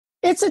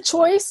It's a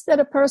choice that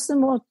a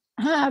person will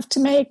have to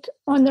make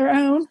on their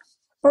own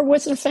or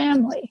with their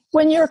family.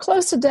 When you're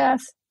close to death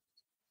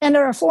and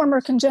are a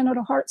former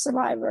congenital heart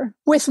survivor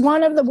with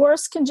one of the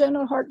worst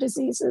congenital heart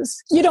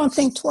diseases, you don't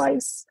think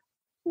twice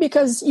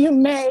because you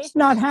may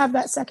not have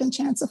that second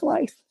chance of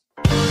life.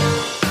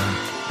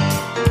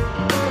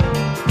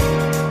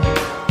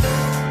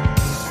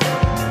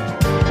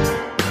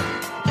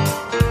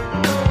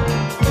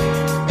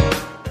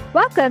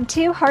 Welcome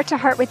to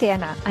Heart with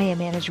Anna. I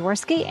am Anna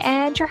Jaworski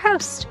and your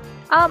host.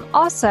 I'm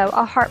also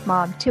a heart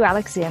mom to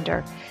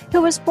Alexander,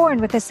 who was born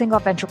with a single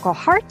ventricle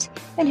heart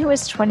and who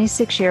is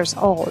 26 years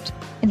old.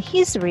 And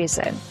he's the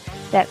reason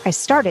that I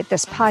started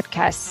this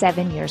podcast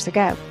 7 years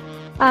ago.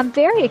 I'm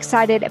very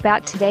excited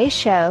about today's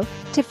show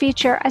to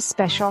feature a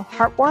special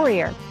heart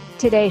warrior.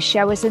 Today's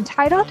show is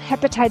entitled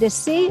Hepatitis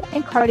C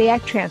and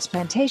Cardiac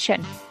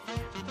Transplantation.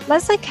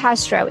 Leslie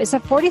Castro is a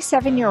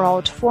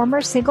 47-year-old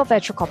former single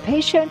ventricle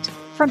patient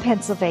from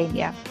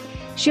Pennsylvania.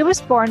 She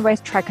was born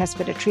with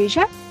tricuspid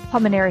atresia,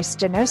 pulmonary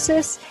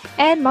stenosis,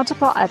 and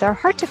multiple other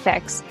heart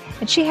defects,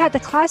 and she had the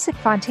Classic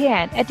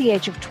Fontan at the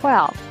age of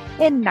 12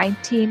 in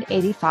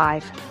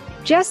 1985.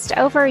 Just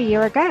over a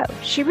year ago,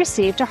 she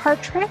received a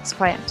heart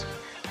transplant.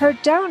 Her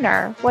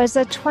donor was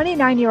a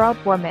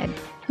 29-year-old woman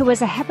who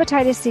was a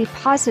hepatitis C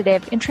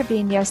positive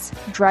intravenous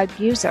drug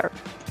user,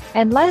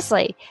 and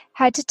Leslie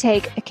had to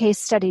take a case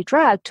study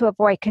drug to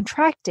avoid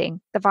contracting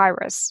the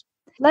virus.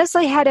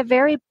 Leslie had a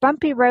very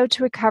bumpy road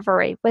to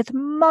recovery with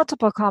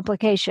multiple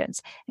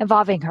complications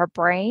involving her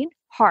brain,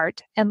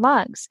 heart, and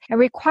lungs, and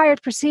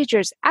required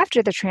procedures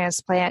after the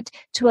transplant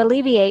to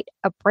alleviate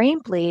a brain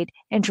bleed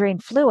and drain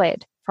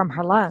fluid from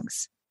her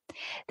lungs.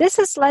 This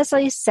is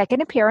Leslie's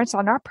second appearance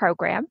on our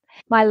program.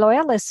 My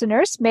loyal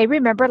listeners may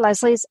remember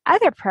Leslie's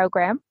other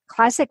program,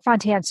 Classic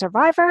Fontan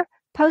Survivor,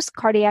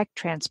 Post-Cardiac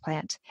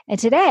Transplant. And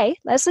today,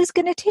 Leslie's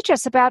going to teach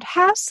us about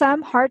how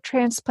some heart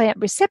transplant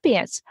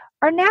recipients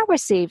are now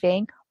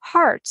receiving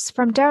hearts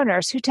from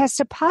donors who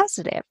tested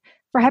positive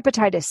for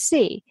hepatitis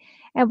C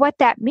and what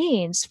that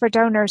means for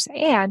donors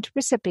and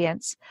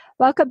recipients.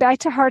 Welcome back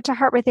to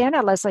Heart with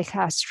Anna, Leslie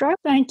Castro.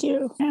 Thank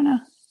you,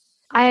 Anna.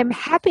 I am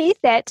happy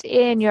that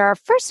in your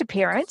first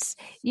appearance,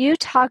 you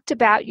talked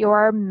about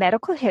your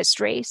medical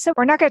history. So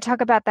we're not going to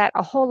talk about that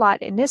a whole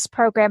lot in this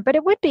program, but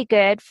it would be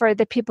good for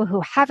the people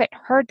who haven't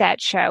heard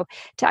that show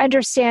to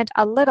understand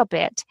a little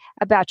bit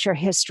about your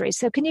history.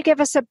 So can you give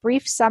us a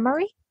brief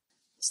summary?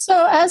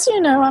 So as you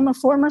know, I'm a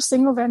former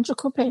single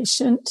ventricle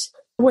patient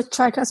with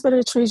tricuspid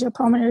atresia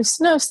pulmonary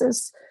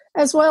stenosis,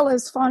 as well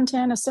as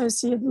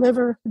Fontan-associated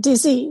liver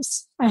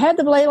disease. I had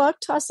the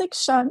Blalock-Taussig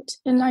shunt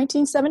in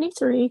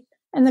 1973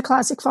 and the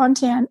Classic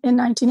Fontan in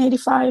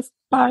 1985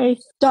 by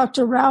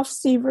Dr. Ralph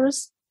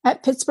Sievers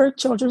at Pittsburgh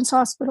Children's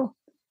Hospital.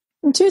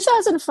 In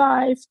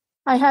 2005,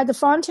 I had the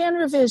Fontan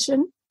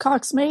revision,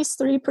 Cox-Maze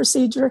 3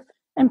 procedure,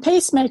 and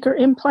pacemaker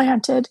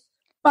implanted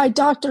by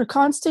Dr.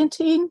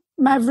 Konstantin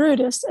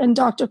Mavroudis and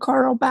Dr.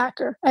 Carl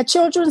Backer at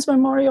Children's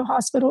Memorial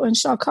Hospital in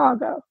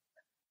Chicago.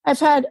 I've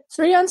had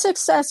 3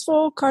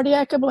 unsuccessful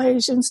cardiac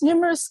ablations,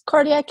 numerous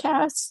cardiac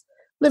casts,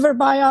 liver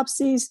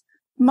biopsies,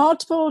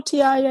 multiple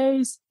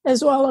TIAs,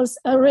 as well as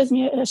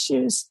arrhythmia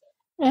issues,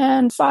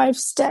 and 5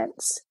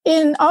 stents.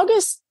 In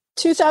August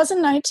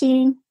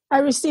 2019, I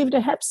received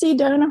a Hep C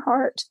donor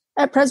heart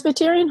at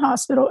Presbyterian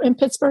Hospital in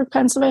Pittsburgh,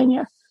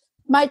 Pennsylvania.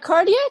 My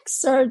cardiac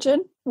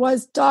surgeon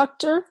was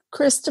Dr.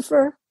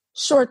 Christopher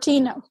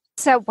Shortino.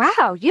 So,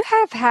 wow, you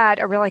have had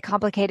a really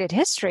complicated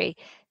history.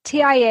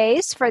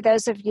 TIAs, for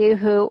those of you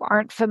who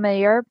aren't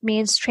familiar,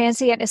 means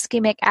transient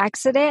ischemic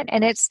accident,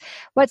 and it's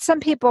what some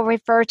people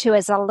refer to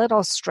as a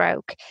little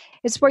stroke.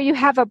 It's where you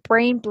have a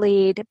brain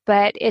bleed,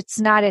 but it's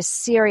not as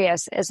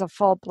serious as a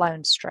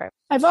full-blown stroke.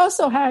 I've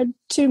also had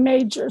 2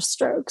 major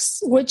strokes,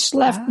 which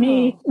left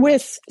me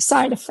with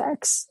side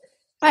effects.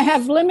 I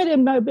have limited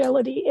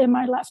mobility in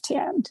my left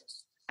hand.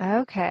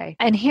 Okay.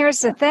 And here's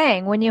the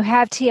thing. When you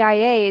have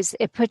TIAs,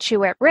 it puts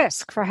you at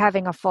risk for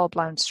having a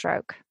full-blown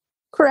stroke.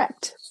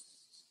 Correct.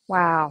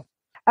 Wow.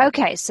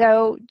 Okay.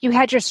 So you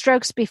had your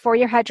strokes before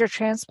you had your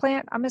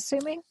transplant, I'm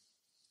assuming?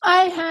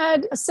 I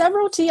had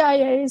several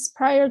TIAs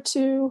prior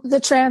to the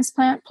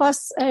transplant,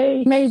 plus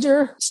a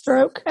major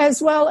stroke,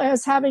 as well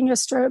as having a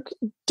stroke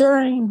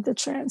during the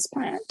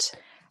transplant,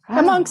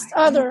 amongst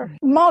other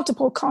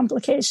multiple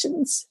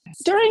complications.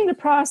 During the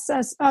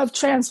process of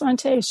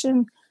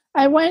transplantation,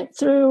 I went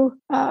through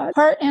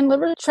heart and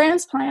liver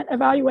transplant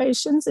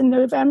evaluations in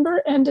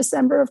November and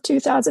December of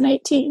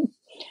 2018.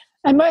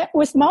 I met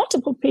with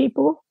multiple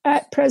people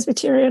at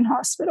Presbyterian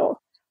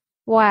Hospital.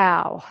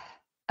 Wow.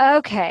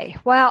 Okay.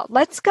 Well,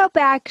 let's go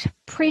back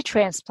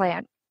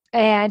pre-transplant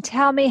and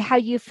tell me how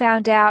you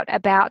found out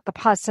about the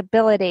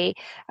possibility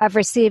of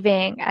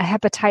receiving a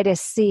hepatitis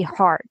C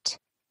heart.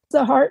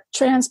 The heart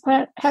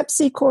transplant Hep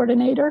C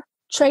coordinator,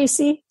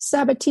 Tracy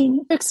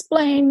Sabatini,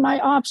 explained my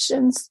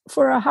options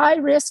for a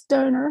high-risk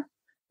donor,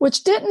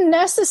 which didn't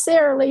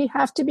necessarily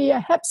have to be a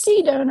Hep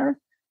C donor,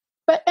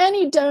 but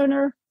any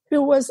donor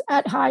who was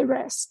at high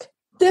risk.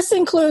 This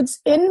includes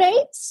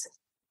inmates,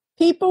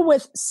 people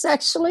with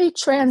sexually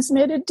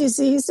transmitted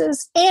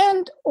diseases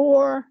and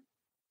or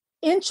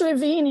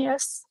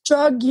intravenous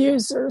drug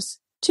users,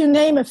 to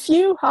name a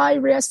few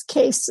high-risk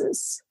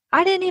cases.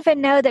 I didn't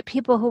even know that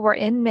people who were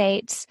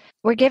inmates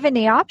were given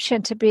the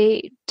option to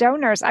be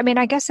donors. I mean,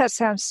 I guess that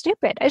sounds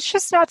stupid. It's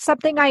just not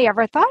something I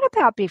ever thought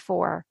about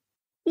before.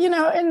 You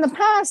know, in the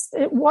past,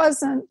 it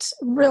wasn't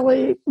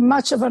really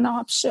much of an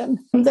option.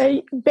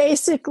 They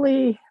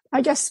basically,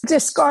 I guess,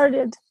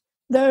 discarded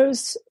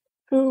those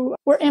who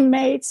were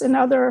inmates and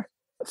other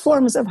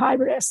forms of high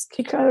risk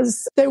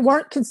because they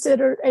weren't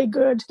considered a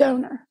good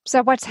donor.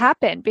 So what's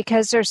happened?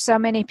 Because there's so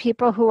many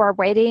people who are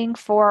waiting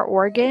for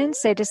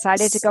organs, they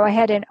decided to go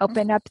ahead and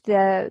open up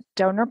the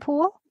donor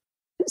pool?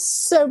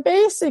 So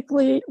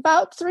basically,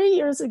 about 3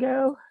 years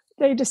ago,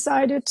 they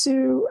decided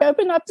to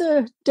open up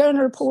the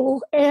donor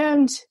pool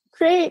and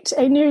create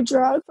a new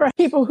drug for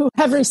people who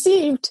have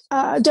received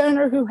a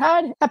donor who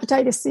had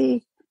hepatitis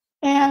C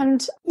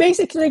and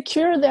basically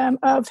cure them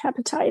of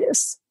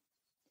hepatitis.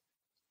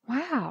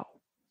 Wow.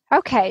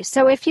 Okay,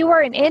 so if you were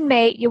an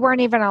inmate, you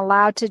weren't even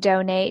allowed to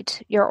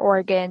donate your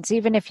organs,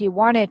 even if you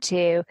wanted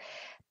to,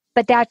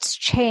 but that's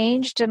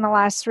changed in the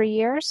last 3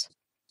 years?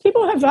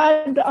 People have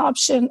had the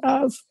option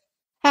of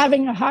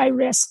having a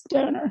high-risk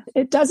donor.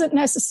 It doesn't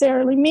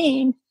necessarily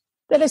mean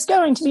that it's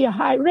going to be a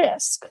high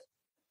risk.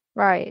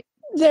 Right.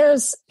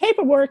 There's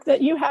paperwork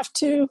that you have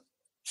to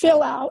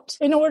fill out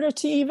in order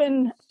to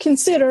even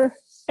consider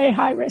a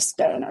high-risk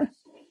donor.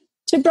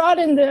 To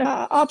broaden the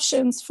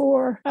options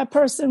for a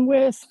person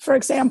with, for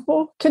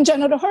example,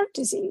 congenital heart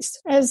disease,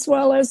 as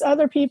well as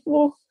other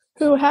people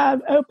who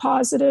have O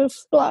positive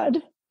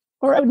blood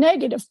or O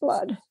negative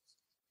blood,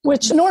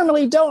 which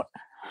normally don't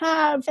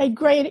have a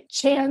great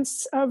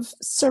chance of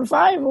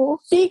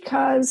survival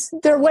because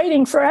they're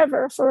waiting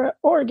forever for an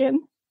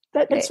organ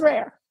that is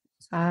rare.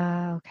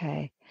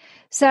 Okay.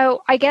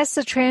 So I guess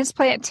the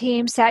transplant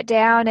team sat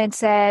down and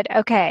said,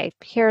 okay,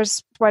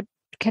 here's what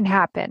can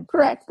happen.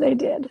 Correct, they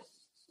did.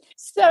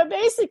 So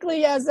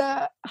basically, as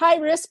a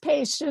high-risk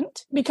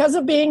patient, because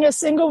of being a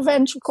single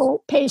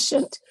ventricle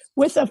patient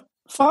with a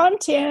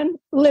Fontan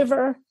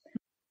liver,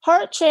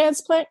 heart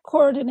transplant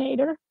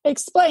coordinator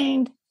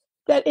explained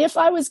that if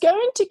I was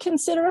going to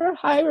consider a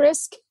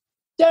high-risk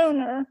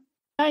donor,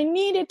 I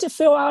needed to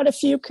fill out a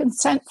few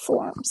consent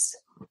forms.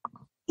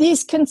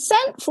 These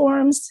consent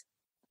forms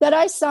that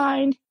I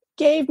signed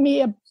gave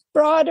me a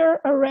broader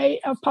array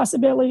of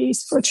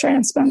possibilities for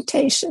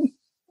transplantation.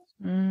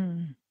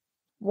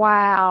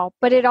 Wow.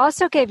 But it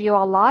also gave you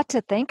a lot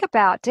to think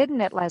about, didn't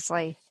it,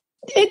 Leslie?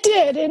 It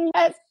did. And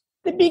at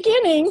the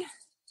beginning,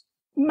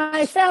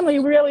 my family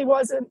really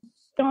wasn't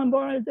on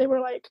board. They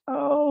were like,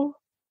 oh,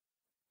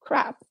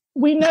 crap.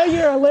 We know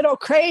you're a little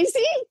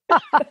crazy,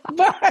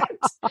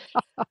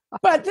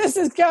 but this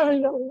is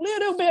going a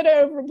little bit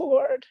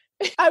overboard.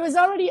 I was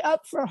already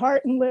up for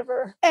heart and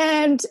liver.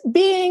 And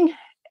being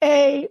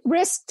a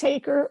risk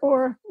taker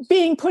or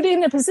being put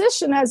in a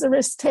position as a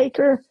risk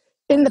taker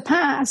in the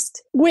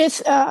past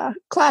with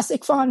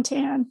Classic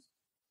Fontan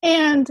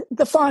and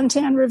the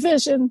Fontan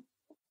revision,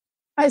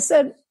 I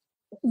said,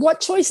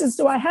 what choices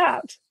do I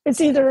have?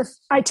 It's either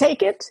I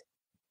take it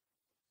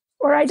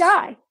or I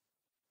die.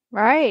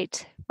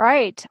 Right.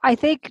 I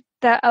think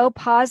the O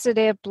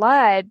positive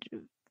blood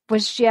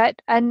was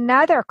yet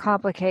another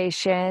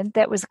complication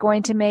that was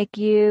going to make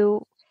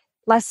you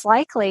less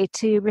likely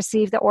to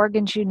receive the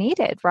organs you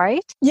needed,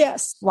 right?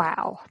 Yes.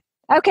 Wow.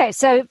 Okay,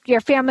 so your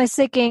family's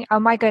thinking,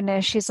 oh my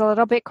goodness, she's a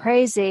little bit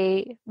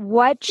crazy.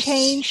 What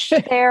changed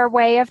their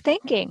way of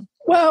thinking?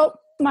 Well,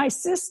 my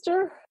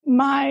sister,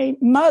 my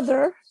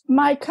mother,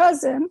 my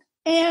cousin,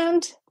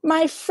 and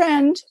my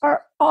friend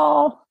are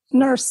all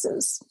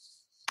nurses.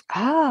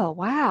 Oh,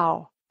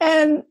 wow.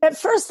 And at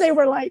first they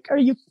were like, are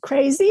you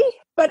crazy?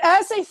 But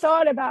as they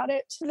thought about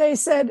it, they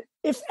said,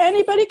 if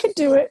anybody could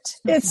do it,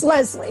 it's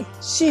Leslie.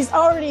 She's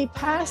already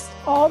passed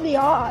all the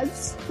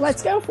odds.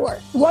 Let's go for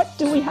it. What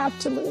do we have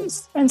to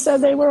lose? And so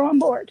they were on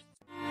board.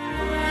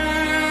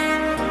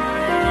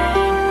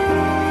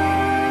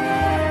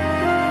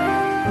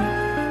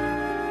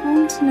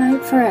 Home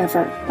Tonight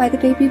Forever by the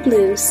Baby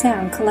Blue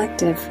Sound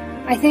Collective.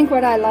 I think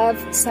what I love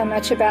so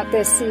much about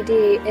this CD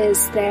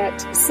is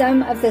that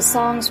some of the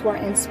songs were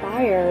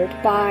inspired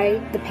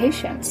by the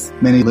patients.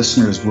 Many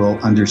listeners will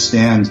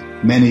understand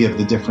many of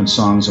the different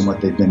songs and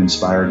what they've been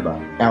inspired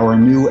by. Our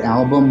new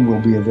album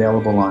will be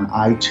available on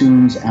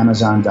iTunes,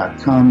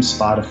 Amazon.com,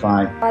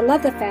 Spotify. I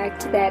love the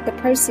fact that the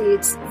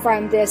proceeds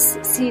from this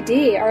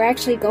CD are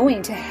actually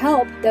going to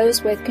help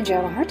those with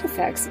congenital heart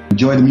defects.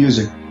 Enjoy the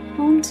music.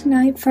 Home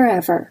Tonight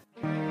Forever.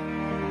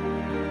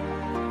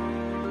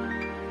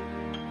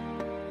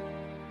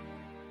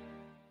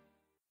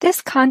 This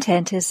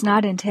content is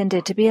not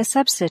intended to be a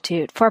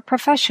substitute for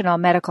professional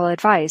medical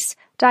advice,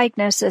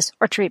 diagnosis,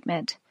 or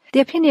treatment.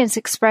 The opinions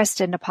expressed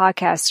in the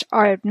podcast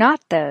are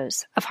not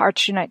those of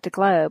Hearts Unite the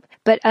Globe,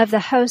 but of the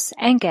hosts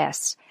and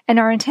guests, and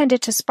are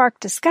intended to spark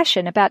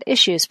discussion about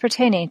issues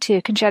pertaining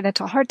to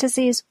congenital heart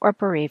disease or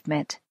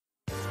bereavement.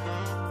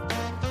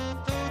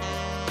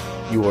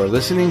 You are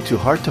listening to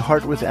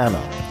Heart with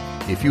Anna.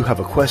 If you have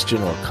a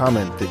question or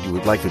comment that you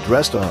would like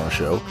addressed on our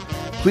show,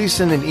 please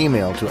send an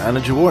email to Anna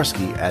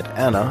Jaworski at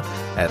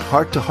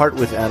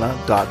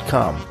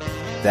anna@hearttoheartwithanna.com.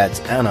 That's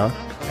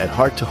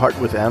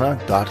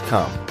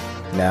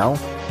anna@hearttoheartwithanna.com. Now,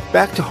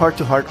 back to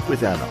Heart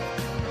with Anna.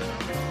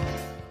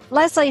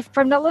 Leslie,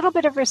 from the little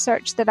bit of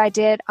research that I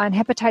did on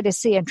hepatitis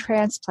C and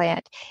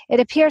transplant, it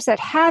appears that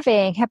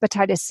having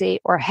hepatitis C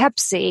or Hep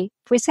C,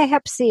 if we say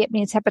Hep C, it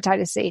means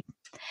hepatitis C,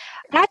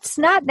 that's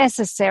not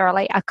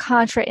necessarily a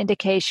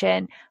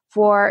contraindication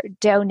for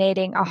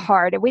donating a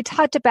heart. And we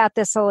talked about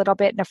this a little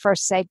bit in the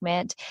first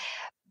segment.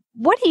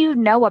 What do you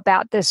know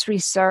about this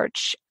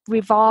research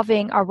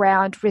revolving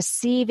around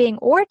receiving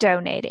or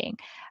donating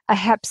a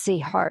Hep C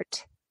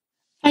heart?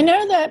 I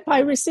know that by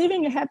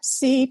receiving a Hep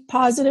C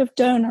positive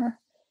donor,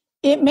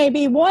 it may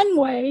be one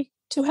way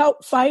to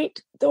help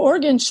fight the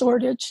organ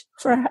shortage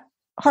for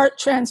heart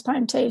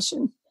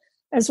transplantation,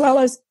 as well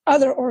as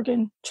other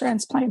organ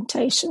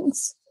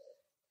transplantations.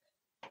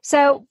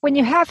 So when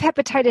you have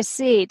hepatitis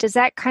C, does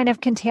that kind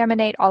of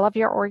contaminate all of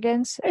your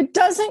organs? It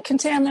doesn't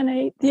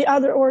contaminate the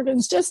other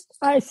organs, just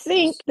I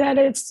think that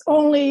it's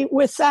only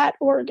with that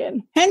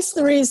organ. Hence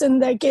the reason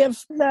they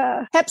give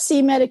the Hep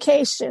C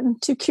medication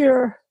to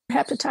cure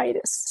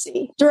hepatitis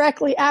C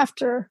directly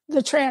after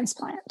the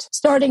transplant,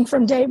 starting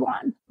from day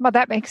one. Well,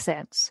 that makes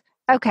sense.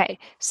 Okay,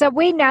 so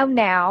we know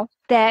now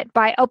that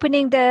by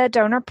opening the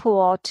donor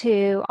pool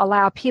to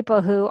allow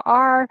people who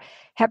are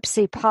Hep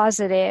C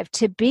positive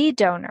to be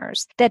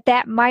donors,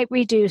 that might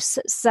reduce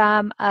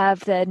some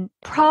of the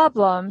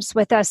problems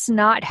with us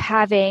not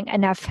having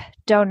enough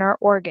donor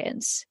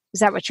organs. Is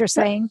that what you're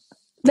saying?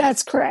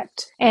 That's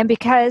correct. And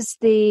because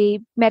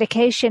the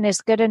medication is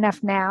good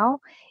enough now,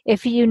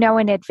 if you know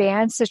in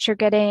advance that you're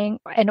getting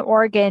an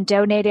organ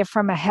donated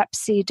from a Hep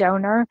C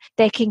donor,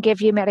 they can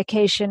give you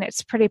medication.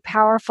 It's pretty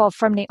powerful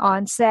from the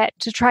onset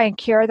to try and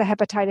cure the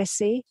hepatitis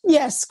C?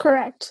 Yes,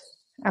 correct.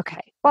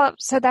 Okay. Well,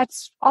 so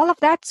all of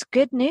that's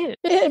good news.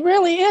 It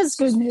really is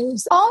good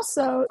news.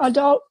 Also,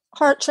 adult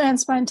heart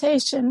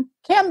transplantation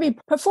can be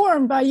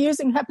performed by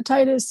using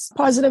hepatitis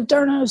positive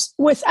donors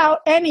without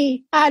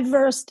any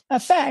adverse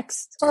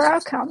effects or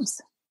outcomes.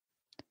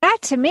 That,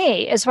 to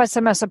me, is what's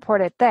the most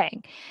important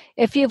thing.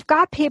 If you've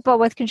got people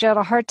with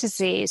congenital heart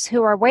disease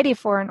who are waiting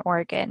for an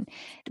organ,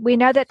 we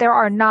know that there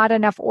are not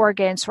enough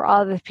organs for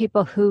all of the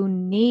people who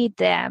need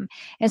them.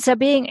 And so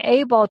being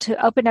able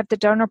to open up the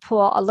donor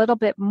pool a little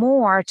bit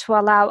more to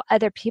allow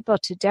other people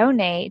to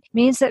donate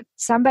means that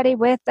somebody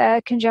with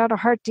a congenital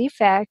heart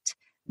defect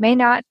may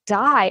not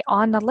die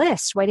on the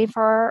list waiting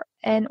for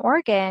an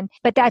organ.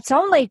 But that's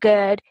only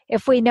good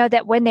if we know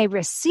that when they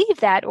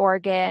receive that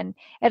organ,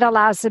 it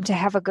allows them to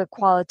have a good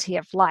quality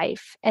of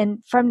life.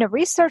 And from the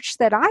research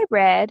that I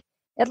read,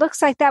 it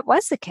looks like that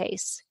was the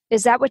case.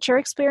 Is that what your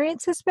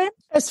experience has been?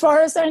 As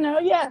far as I know,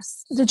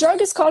 yes. The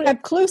drug is called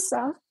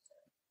Epclusa.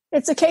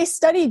 It's a case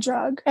study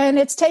drug, and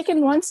it's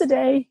taken once a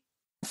day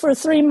for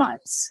 3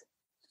 months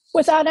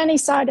without any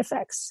side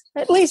effects.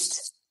 At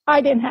least I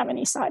didn't have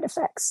any side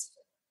effects.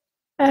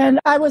 And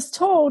I was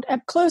told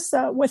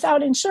Epclusa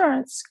without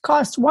insurance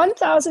cost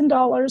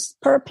 $1,000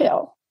 per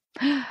pill.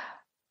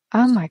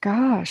 Oh my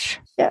gosh.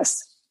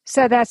 Yes.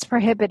 So that's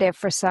prohibitive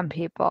for some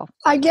people.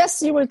 I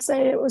guess you would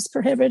say it was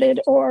prohibited,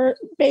 or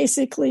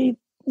basically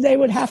they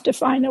would have to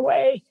find a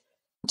way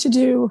to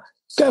do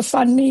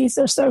GoFundMes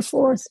or so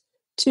forth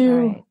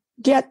to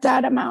get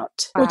that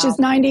amount, which is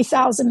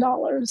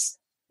 $90,000.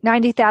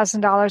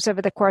 $90,000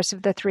 over the course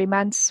of the 3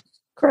 months?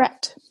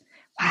 Correct.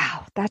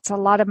 Wow, that's a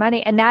lot of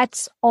money. And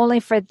that's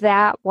only for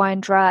that one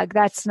drug.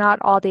 That's not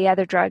all the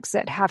other drugs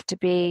that have to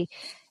be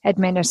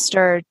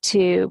administered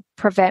to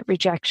prevent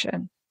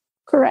rejection.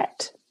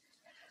 Correct.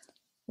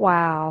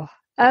 Wow.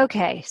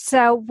 Okay.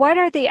 So what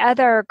are the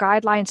other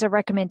guidelines or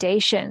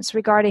recommendations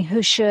regarding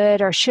who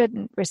should or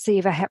shouldn't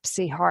receive a Hep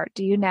C heart?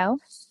 Do you know?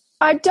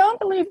 I don't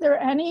believe there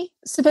are any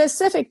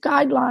specific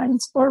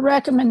guidelines or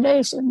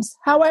recommendations.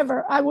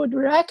 However, I would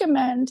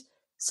recommend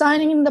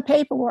signing the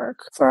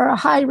paperwork for a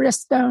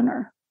high-risk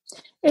donor.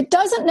 It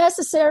doesn't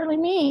necessarily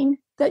mean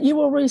that you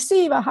will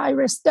receive a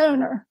high-risk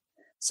donor,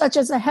 such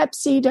as a Hep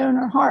C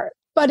donor heart,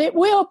 but it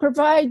will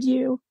provide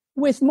you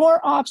with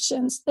more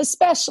options,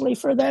 especially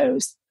for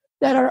those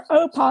that are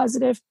O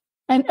positive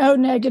and O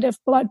negative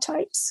blood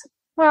types.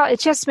 Well, it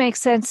just makes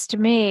sense to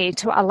me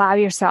to allow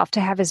yourself to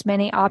have as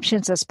many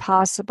options as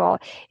possible.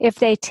 If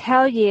they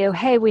tell you,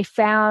 hey, we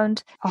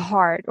found a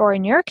heart, or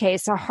in your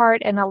case, a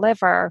heart and a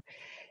liver,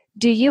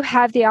 do you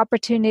have the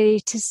opportunity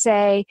to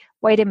say,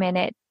 wait a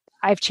minute,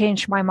 I've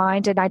changed my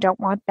mind and I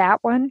don't want that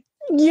one?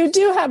 You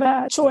do have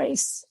a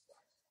choice,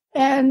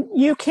 and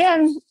you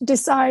can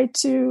decide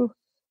to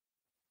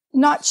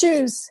not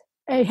choose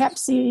a Hep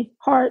C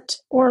heart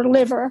or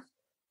liver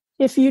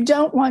if you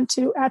don't want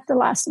to at the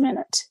last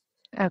minute.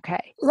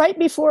 Okay. Right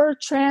before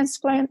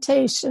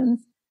transplantation,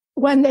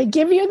 when they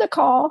give you the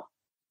call,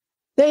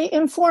 they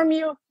inform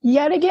you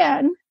yet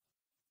again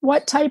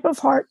what type of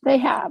heart they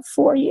have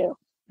for you,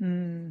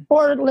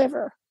 or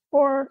liver,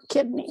 or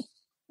kidney.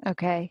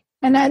 Okay.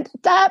 And at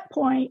that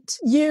point,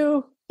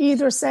 you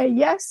either say,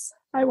 yes,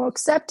 I will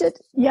accept it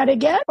yet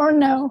again, or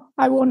no,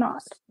 I will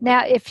not.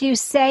 Now, if you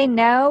say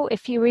no,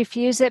 if you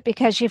refuse it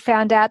because you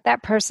found out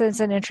that person's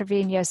an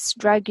intravenous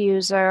drug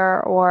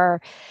user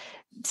or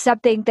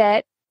something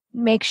that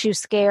makes you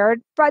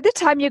scared, by the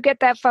time you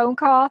get that phone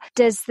call,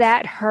 does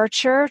that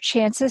hurt your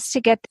chances to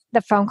get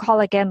the phone call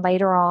again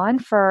later on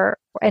for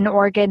an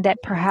organ that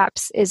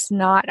perhaps is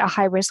not a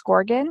high-risk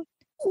organ?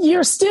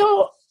 You're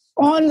still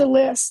on the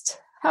list.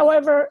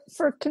 However,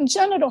 for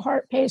congenital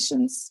heart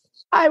patients,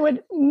 I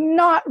would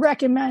not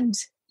recommend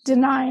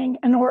denying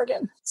an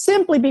organ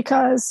simply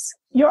because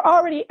you're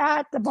already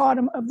at the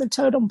bottom of the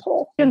totem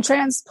pole in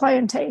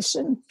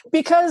transplantation.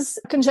 Because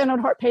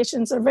congenital heart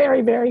patients are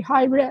very, very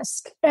high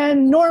risk.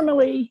 And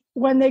normally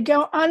when they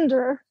go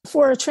under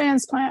for a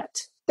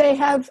transplant, they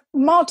have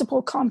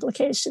multiple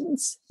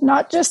complications,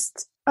 not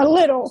just a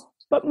little,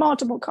 but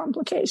multiple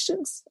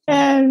complications.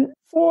 And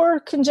for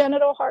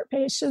congenital heart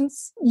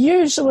patients,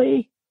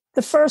 usually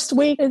the first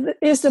week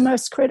is the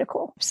most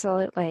critical.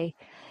 Absolutely.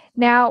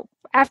 Now,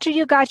 after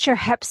you got your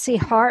Hep C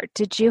heart,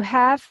 did you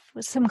have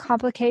some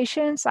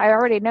complications? I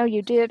already know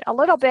you did a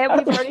little bit.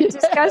 We've already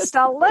discussed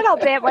a little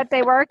bit what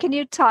they were. Can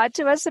you talk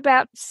to us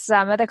about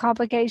some of the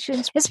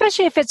complications,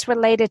 especially if it's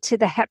related to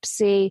the Hep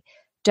C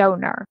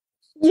donor?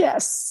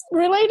 Yes.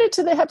 Related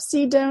to the Hep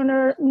C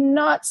donor,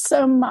 not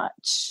so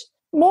much.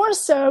 More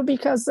so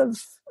because of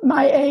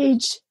my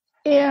age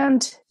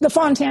and the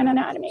Fontan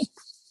anatomy.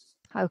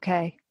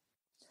 Okay.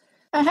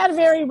 I had a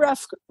very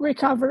rough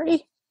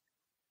recovery,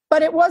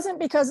 but it wasn't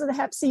because of the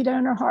Hep C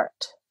donor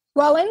heart.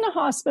 While in the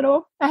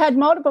hospital, I had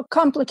multiple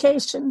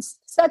complications,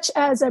 such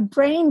as a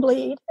brain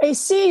bleed, a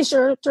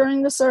seizure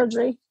during the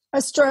surgery,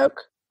 a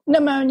stroke,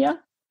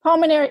 pneumonia,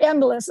 pulmonary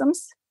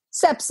embolisms,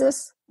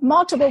 sepsis,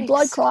 multiple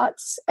blood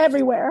clots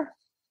everywhere.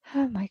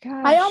 Oh my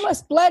gosh. I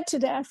almost bled to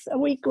death a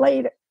week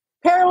later.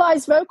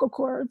 Paralyzed vocal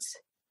cords,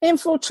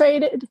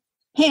 infiltrated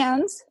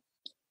hands,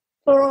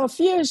 pleural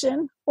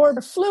effusion,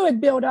 or fluid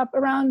buildup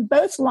around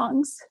both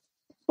lungs,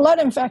 blood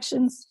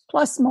infections,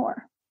 plus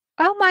more.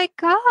 Oh my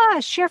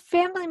gosh, your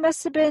family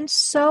must have been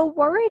so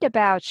worried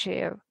about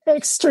you.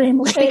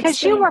 Extremely.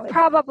 Because you were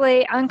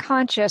probably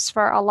unconscious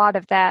for a lot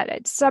of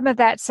that. Some of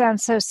that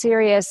sounds so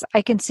serious.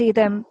 I can see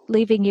them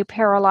leaving you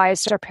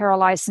paralyzed and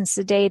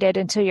sedated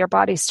until your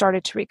body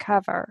started to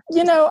recover.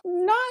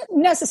 Not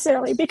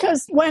necessarily,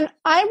 because when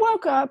I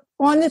woke up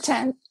on the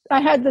 10th, I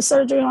had the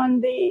surgery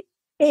on the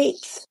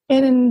 8th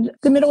in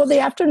the middle of the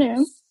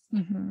afternoon.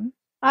 Mm-hmm.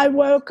 I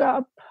woke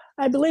up,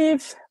 I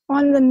believe,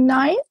 on the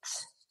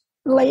 9th,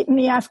 late in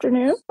the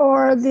afternoon,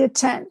 or the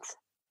 10th.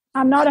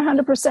 I'm not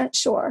 100%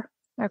 sure.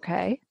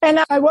 Okay. And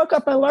I woke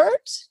up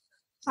alert.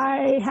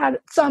 I had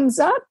thumbs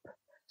up.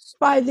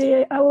 By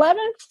the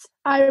 11th,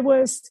 I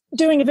was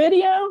doing a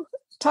video,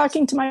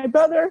 talking to my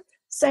brother,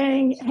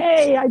 saying,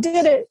 hey, I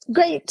did it.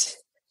 Great.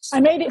 I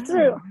made it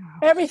through.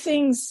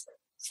 Everything's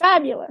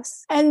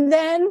fabulous. And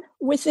then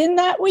within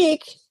that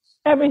week,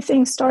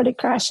 everything started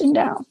crashing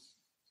down.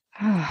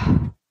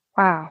 Oh,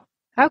 wow.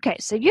 Okay,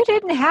 so you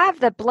didn't have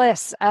the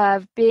bliss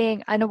of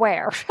being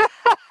unaware.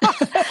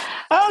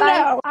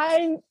 No,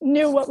 I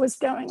knew what was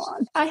going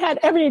on. I had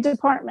every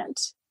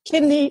department,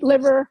 kidney,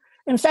 liver,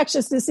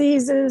 infectious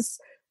diseases,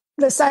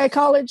 the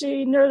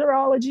psychology,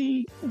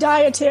 neurology,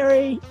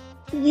 dietary,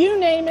 you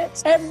name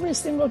it, every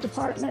single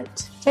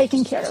department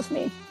taking care of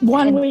me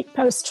 1 week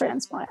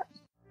post-transplant.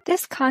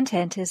 This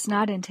content is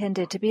not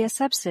intended to be a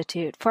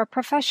substitute for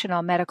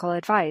professional medical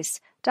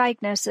advice,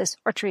 diagnosis,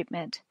 or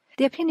treatment.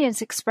 The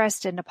opinions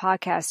expressed in the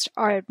podcast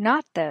are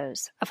not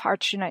those of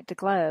Hearts Unite the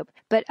Globe,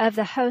 but of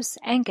the hosts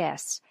and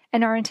guests,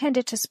 and are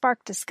intended to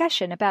spark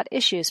discussion about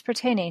issues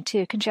pertaining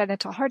to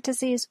congenital heart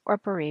disease or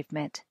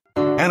bereavement.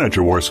 Anna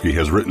Jaworski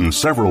has written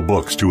several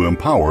books to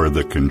empower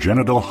the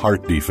congenital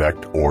heart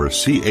defect or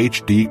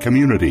CHD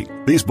community.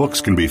 These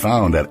books can be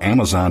found at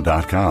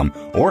Amazon.com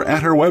or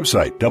at her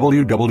website,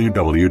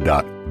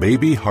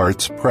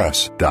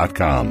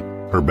 www.babyheartspress.com.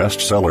 Her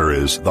bestseller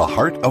is The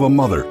Heart of a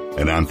Mother,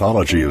 an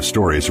anthology of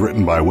stories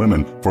written by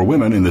women for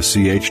women in the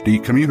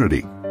CHD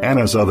community.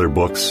 Anna's other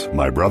books,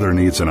 My Brother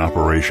Needs an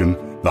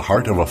Operation, The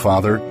Heart of a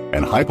Father,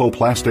 and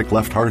Hypoplastic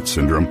Left Heart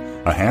Syndrome,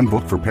 a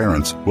handbook for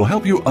parents, will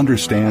help you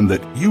understand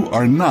that you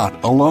are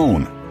not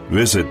alone.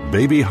 Visit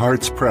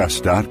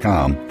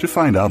babyheartspress.com to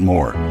find out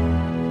more.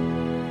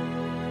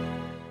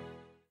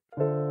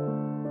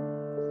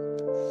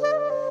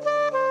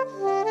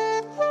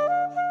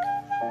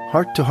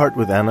 Heart to Heart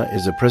with Anna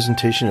is a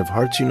presentation of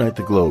Hearts Unite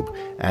the Globe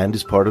and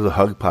is part of the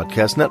Hug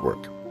Podcast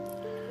Network.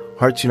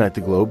 Hearts Unite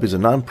the Globe is a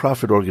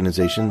non-profit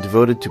organization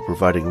devoted to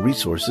providing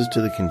resources to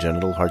the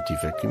congenital heart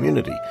defect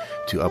community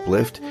to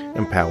uplift,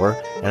 empower,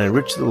 and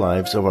enrich the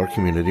lives of our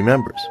community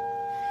members.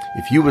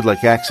 If you would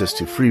like access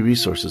to free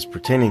resources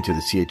pertaining to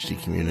the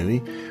CHD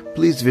community,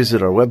 please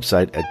visit our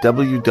website at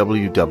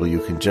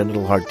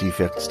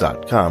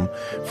www.congenitalheartdefects.com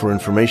for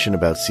information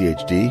about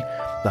CHD,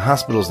 the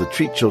hospitals that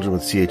treat children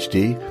with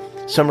CHD,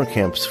 summer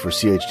camps for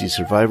CHD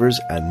survivors,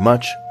 and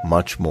much,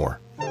 much more.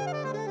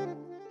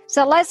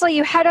 So, Leslie,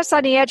 you had us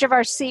on the edge of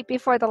our seat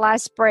before the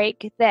last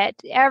break that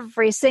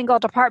every single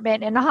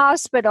department in the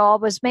hospital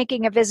was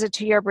making a visit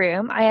to your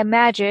room. I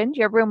imagine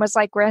your room was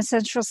like Grand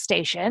Central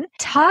Station.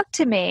 Talk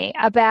to me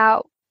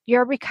about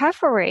your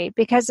recovery,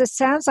 because it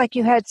sounds like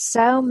you had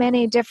so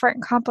many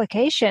different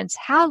complications.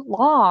 How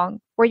long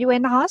were you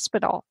in the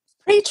hospital?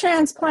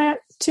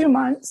 Pre-transplant, 2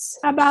 months,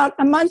 about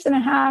a month and a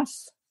half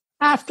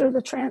after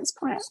the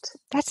transplant.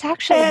 That's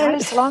actually not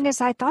as long as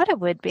I thought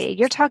it would be.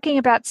 You're talking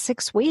about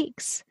 6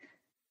 weeks.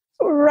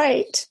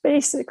 Right,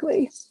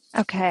 basically.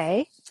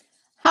 Okay.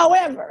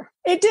 However,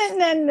 it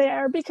didn't end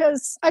there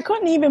because I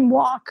couldn't even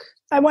walk.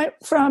 I went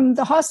from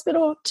the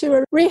hospital to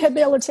a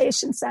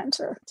rehabilitation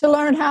center to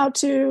learn how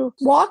to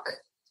walk,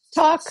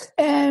 talk,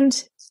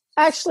 and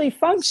actually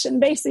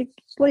function.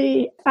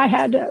 Basically, I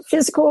had a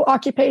physical,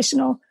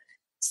 occupational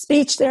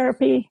speech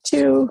therapy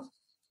to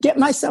get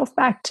myself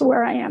back to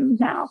where I am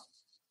now.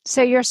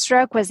 So your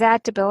stroke was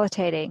that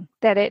debilitating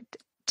that it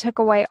took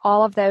away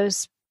all of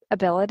those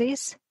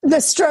abilities?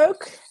 The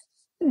stroke,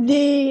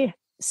 the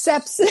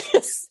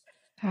sepsis,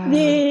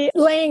 the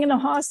laying in a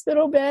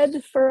hospital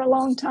bed for a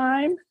long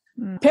time,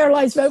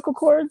 paralyzed vocal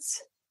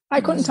cords. I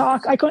couldn't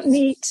talk. I couldn't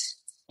eat.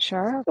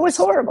 Sure. It was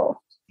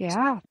horrible.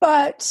 Yeah.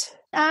 But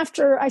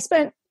after I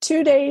spent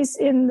 2 days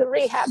in the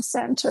rehab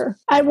center,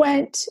 I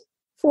went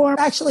for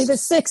actually the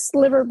 6th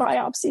liver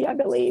biopsy, I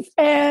believe.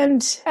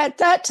 And at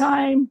that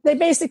time, they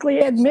basically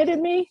admitted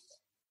me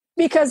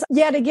because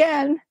yet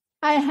again,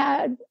 I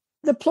had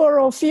the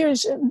pleural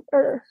effusion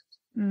or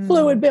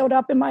fluid build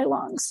up in my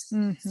lungs.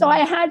 Mm-hmm. So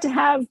I had to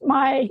have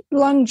my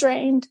lung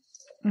drained.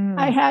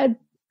 I had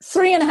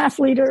 3.5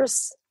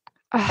 liters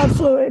of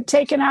fluid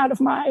taken out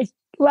of my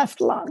left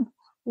lung.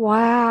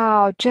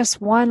 Wow. Just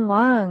one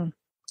lung.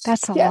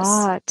 That's a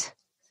lot.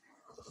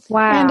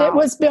 Wow. And it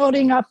was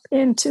building up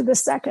into the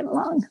second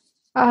lung.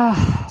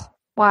 Oh,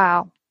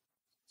 wow.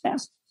 Yeah.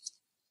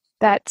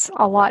 That's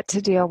a lot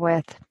to deal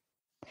with.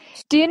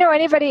 Do you know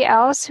anybody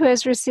else who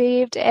has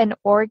received an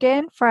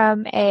organ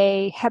from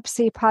a Hep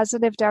C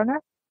positive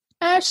donor?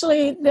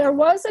 Actually, there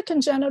was a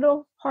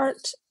congenital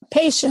heart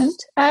patient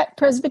at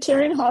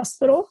Presbyterian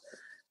Hospital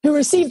who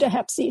received a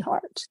Hep C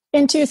heart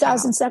in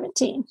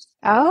 2017.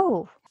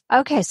 Oh,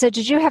 okay. So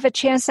did you have a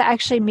chance to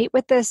actually meet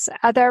with this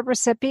other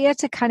recipient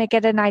to kind of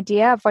get an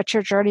idea of what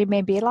your journey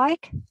may be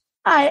like?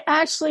 I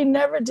actually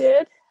never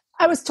did.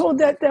 I was told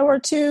that there were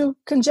 2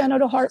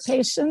 congenital heart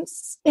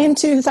patients in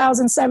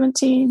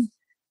 2017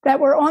 that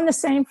were on the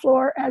same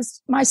floor as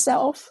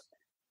myself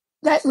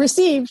that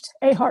received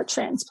a heart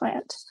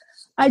transplant.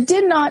 I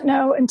did not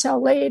know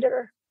until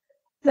later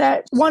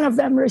that one of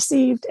them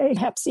received a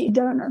Hep C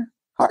donor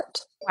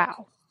heart.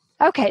 Wow.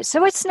 Okay,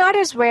 so it's not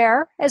as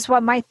rare as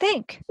one might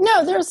think.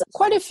 No, there's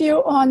quite a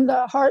few on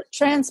the heart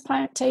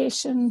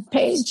transplantation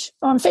page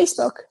on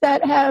Facebook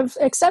that have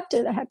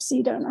accepted a Hep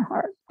C donor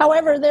heart.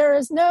 However, there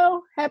is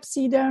no Hep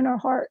C donor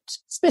heart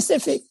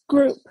specific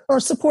group or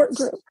support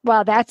group.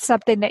 Well, that's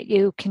something that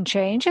you can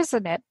change,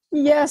 isn't it?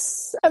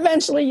 Yes,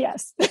 eventually,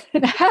 yes.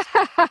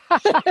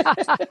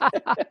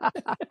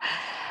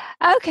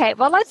 Okay,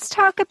 well, let's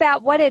talk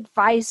about what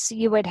advice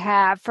you would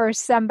have for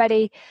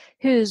somebody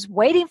who's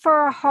waiting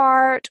for a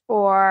heart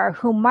or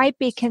who might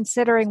be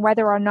considering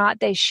whether or not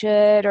they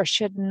should or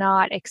should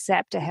not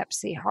accept a Hep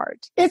C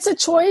heart. It's a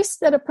choice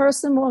that a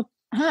person will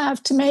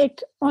have to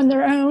make on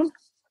their own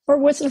or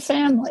with their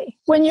family.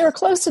 When you're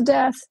close to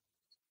death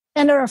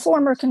and are a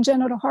former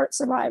congenital heart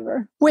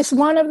survivor with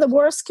one of the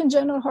worst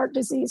congenital heart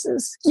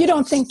diseases, you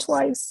don't think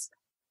twice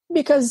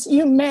because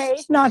you may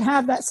not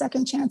have that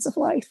second chance of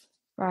life.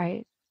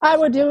 Right. I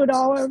would do it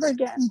all over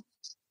again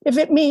if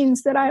it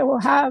means that I will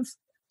have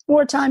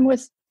more time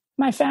with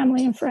my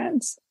family and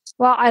friends.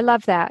 Well, I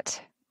love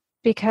that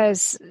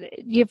because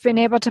you've been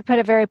able to put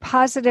a very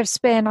positive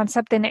spin on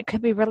something that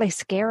could be really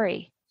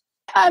scary.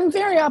 I'm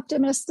very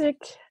optimistic,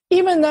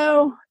 even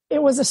though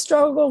it was a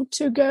struggle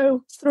to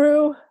go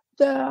through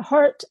the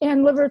heart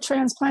and liver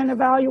transplant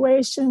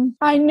evaluation.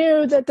 I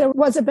knew that there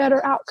was a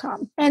better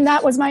outcome, and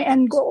that was my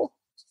end goal,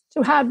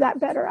 to have that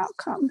better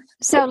outcome.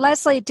 So,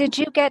 Leslie, did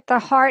you get the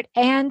heart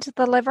and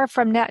the liver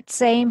from that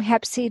same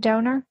Hep C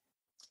donor?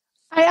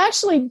 I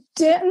actually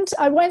didn't.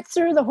 I went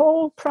through the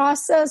whole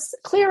process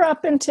clear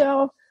up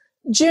until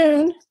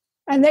June,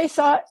 and they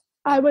thought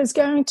I was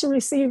going to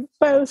receive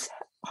both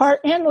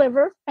heart and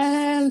liver.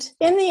 And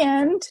in the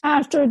end,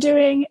 after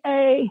doing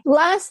a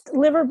last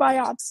liver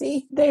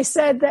biopsy, they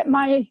said that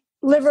my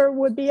liver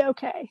would be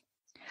okay.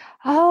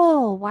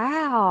 Oh,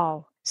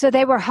 wow. So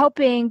they were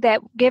hoping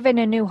that given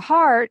a new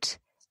heart,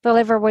 the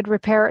liver would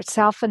repair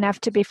itself enough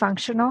to be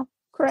functional?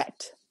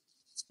 Correct.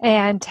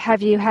 And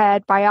have you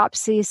had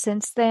biopsies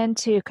since then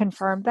to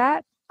confirm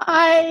that?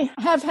 I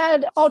have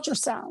had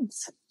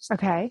ultrasounds.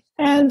 Okay.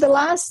 And the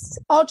last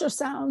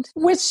ultrasound,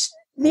 which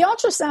the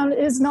ultrasound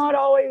is not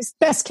always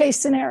best case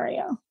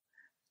scenario.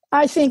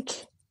 I think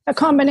a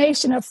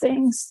combination of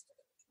things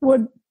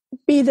would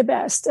be the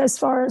best as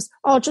far as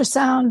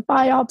ultrasound,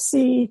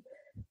 biopsy,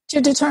 to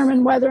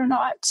determine whether or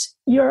not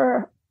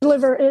your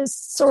liver is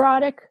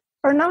cirrhotic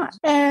or not.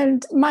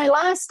 And my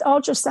last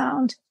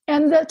ultrasound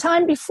and the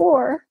time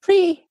before,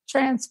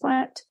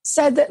 pre-transplant,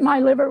 said that my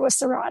liver was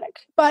cirrhotic.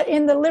 But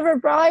in the liver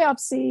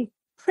biopsy,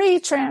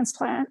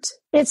 pre-transplant,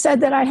 it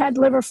said that I had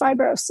liver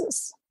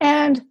fibrosis.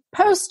 And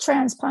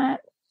post-transplant,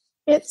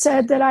 it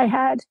said that I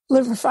had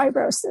liver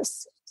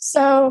fibrosis.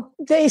 So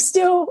they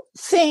still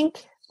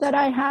think that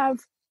I have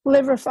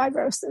liver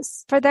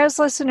fibrosis. For those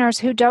listeners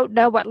who don't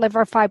know what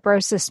liver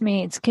fibrosis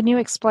means, can you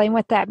explain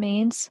what that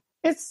means?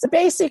 It's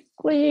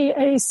basically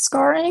a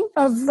scarring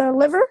of the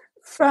liver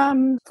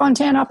from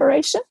Fontan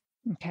operation.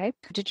 Okay.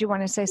 Did you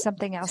want to say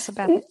something else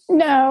about it?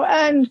 No.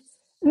 And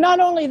not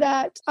only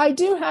that, I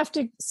do have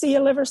to see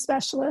a liver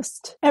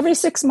specialist every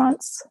 6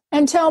 months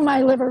until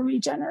my liver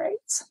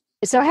regenerates.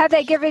 So have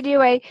they given you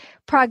a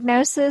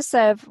prognosis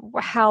of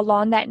how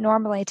long that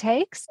normally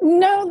takes?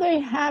 No, they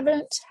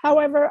haven't.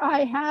 However,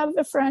 I have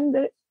a friend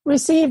that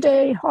received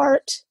a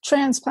heart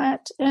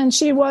transplant, and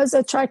she was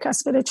a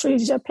tricuspid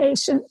atresia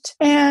patient,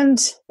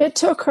 and it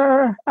took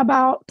her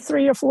about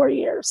 3 or 4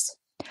 years.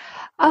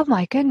 Oh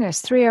my goodness,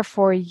 3 or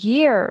 4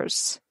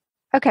 years.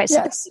 Okay, so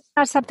yes. It's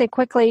not something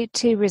quickly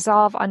to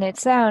resolve on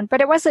its own,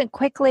 but it wasn't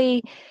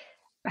quickly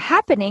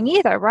happening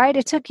either, right?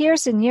 It took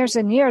years and years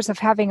and years of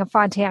having a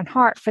Fontan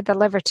heart for the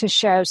liver to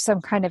show some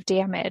kind of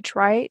damage,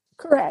 right?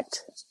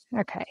 Correct.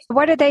 Okay.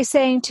 What are they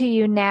saying to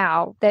you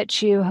now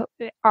that you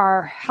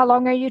are, how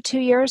long are you, 2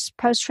 years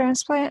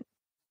post-transplant?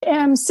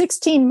 I'm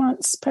 16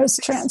 months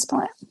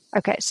post-transplant.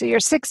 Okay, so you're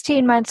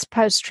 16 months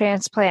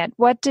post-transplant.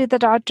 What do the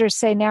doctors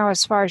say now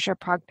as far as your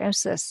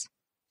prognosis?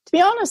 To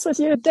be honest with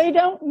you, they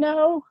don't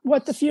know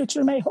what the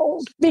future may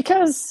hold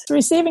because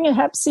receiving a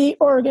Hep C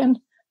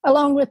organ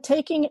along with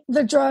taking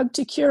the drug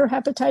to cure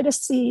hepatitis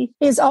C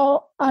is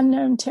all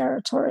unknown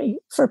territory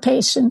for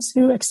patients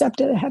who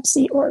accepted a Hep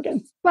C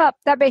organ. Well,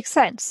 that makes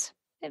sense.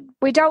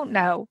 We don't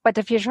know what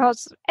the future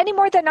holds any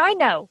more than I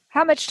know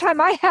how much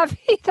time I have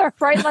either,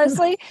 right,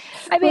 Leslie?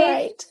 I mean,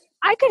 right.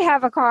 I could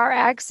have a car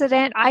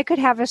accident. I could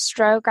have a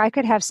stroke. I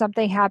could have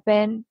something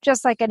happen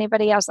just like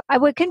anybody else. I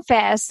would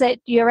confess that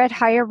you're at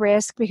higher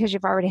risk because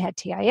you've already had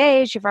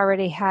TIAs. You've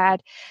already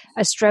had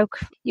a stroke.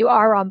 You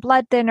are on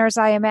blood thinners,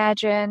 I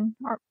imagine.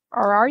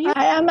 Or are you?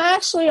 I am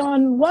actually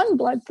on one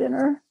blood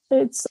thinner.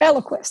 It's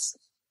Eliquis.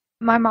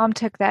 My mom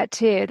took that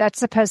too. That's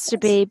supposed to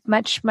be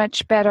much,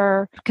 much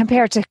better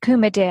compared to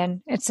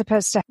Coumadin. It's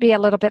supposed to be a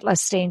little bit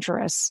less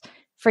dangerous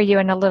for you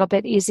and a little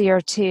bit easier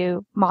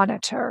to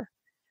monitor.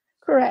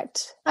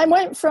 Correct. I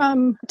went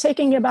from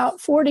taking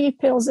about 40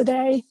 pills a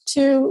day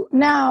to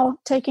now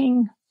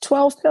taking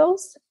 12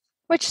 pills.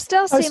 Which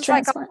still seems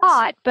like a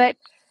lot, but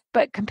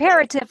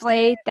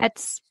comparatively,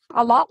 that's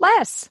a lot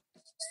less.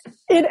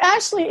 It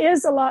actually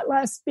is a lot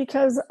less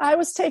because I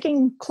was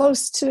taking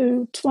close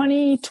to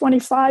 20,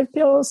 25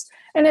 pills,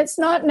 and it's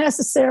not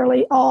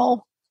necessarily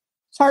all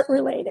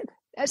heart-related.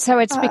 So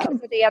it's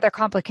because of the other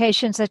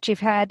complications that you've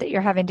had that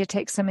you're having to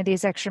take some of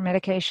these extra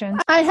medications?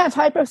 I have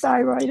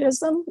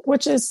hypothyroidism,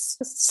 which is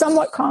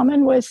somewhat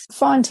common with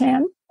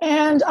Fontan.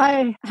 And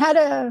I had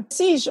a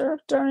seizure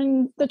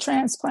during the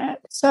transplant.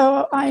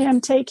 So I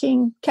am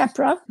taking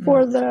Keppra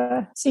for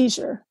the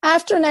seizure.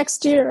 After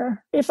next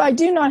year, if I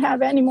do not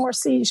have any more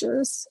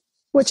seizures,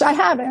 which I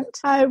haven't,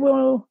 I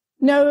will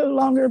no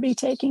longer be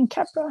taking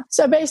Keppra.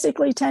 So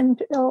basically 10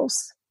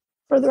 pills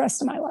for the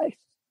rest of my life.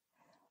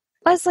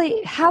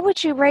 Leslie, how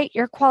would you rate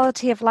your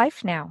quality of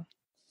life now?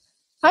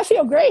 I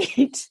feel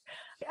great.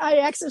 I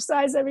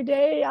exercise every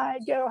day. I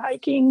go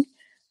hiking.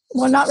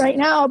 Well, not right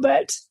now,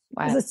 but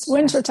because it's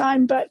winter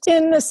time. But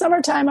in the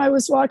summertime, I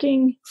was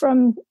walking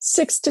from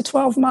 6 to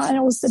 12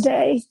 miles a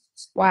day.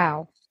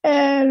 Wow.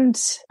 And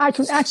I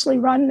can actually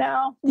run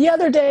now. The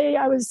other day,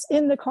 I was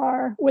in the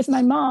car with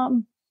my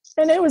mom,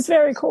 and it was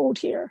very cold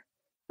here,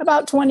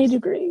 about 20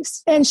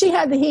 degrees. And she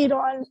had the heat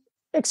on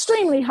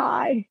extremely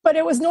high, but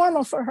it was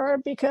normal for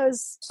her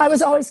because I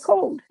was always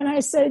cold. And I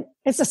said,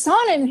 it's a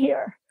sauna in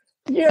here.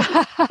 You're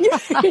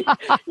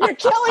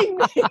killing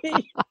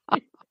me.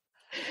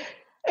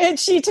 And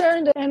she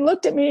turned and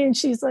looked at me and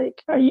she's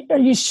like, are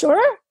you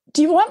sure?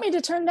 Do you want me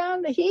to turn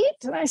down the heat?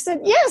 And I said,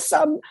 yes,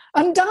 I'm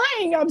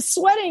dying. I'm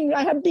sweating.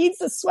 I have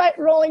beads of sweat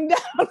rolling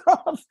down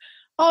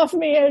off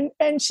me.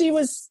 And she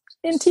was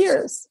in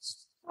tears.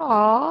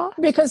 Aww.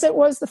 Because it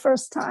was the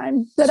first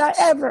time that I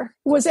ever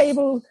was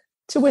able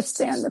to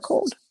withstand the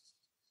cold.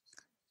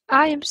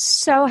 I am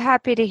so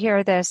happy to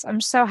hear this.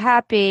 I'm so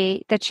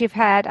happy that you've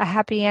had a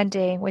happy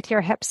ending with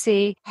your Hep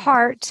C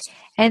heart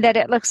and that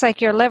it looks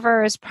like your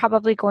liver is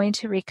probably going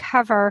to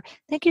recover.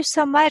 Thank you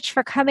so much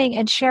for coming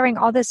and sharing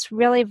all this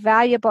really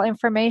valuable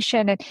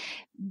information. And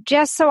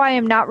just so I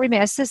am not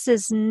remiss, this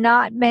is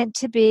not meant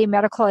to be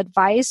medical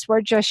advice.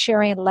 We're just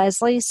sharing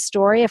Leslie's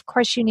story. Of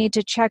course, you need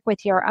to check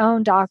with your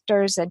own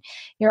doctors and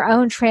your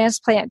own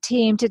transplant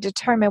team to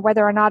determine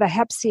whether or not a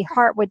Hep C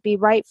heart would be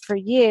right for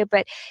you.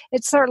 But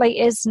it certainly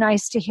is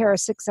nice to hear a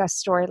success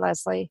story,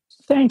 Leslie.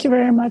 Thank you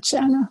very much,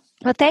 Anna.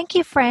 Well, thank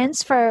you,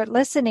 friends, for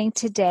listening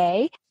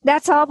today.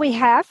 That's all we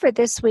have for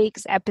this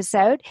week's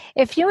episode.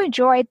 If you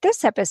enjoyed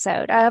this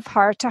episode of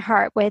Heart to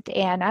Heart with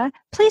Anna,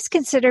 please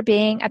consider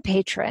being a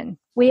patron.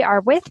 We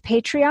are with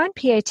Patreon,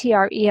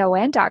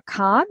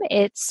 patreon.com.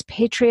 It's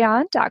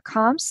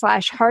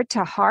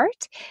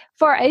patreon.com/heart-to-heart.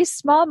 For a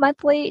small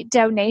monthly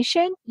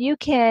donation, you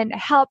can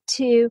help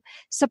to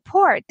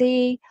support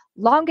the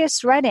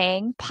longest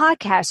running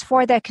podcast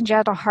for the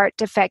congenital heart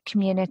defect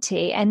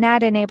community. And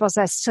that enables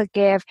us to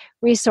give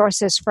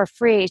resources for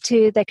free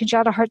to the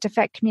congenital heart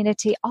defect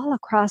community all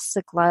across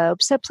the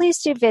globe. So please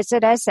do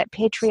visit us at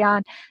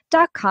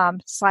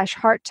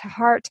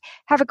patreon.com/heart-to-heart.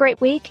 Have a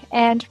great week.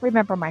 And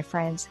remember, my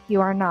friends,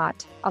 you are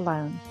not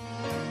alone.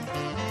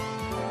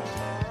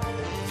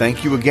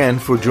 Thank you again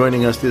for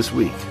joining us this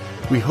week.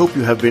 We hope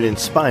you have been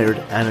inspired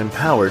and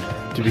empowered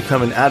to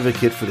become an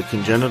advocate for the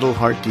congenital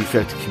heart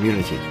defect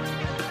community.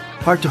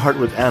 Heart to Heart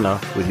with Anna,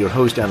 with your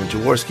host Anna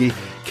Jaworski,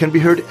 can be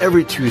heard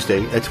every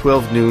Tuesday at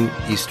 12 noon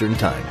Eastern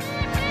Time.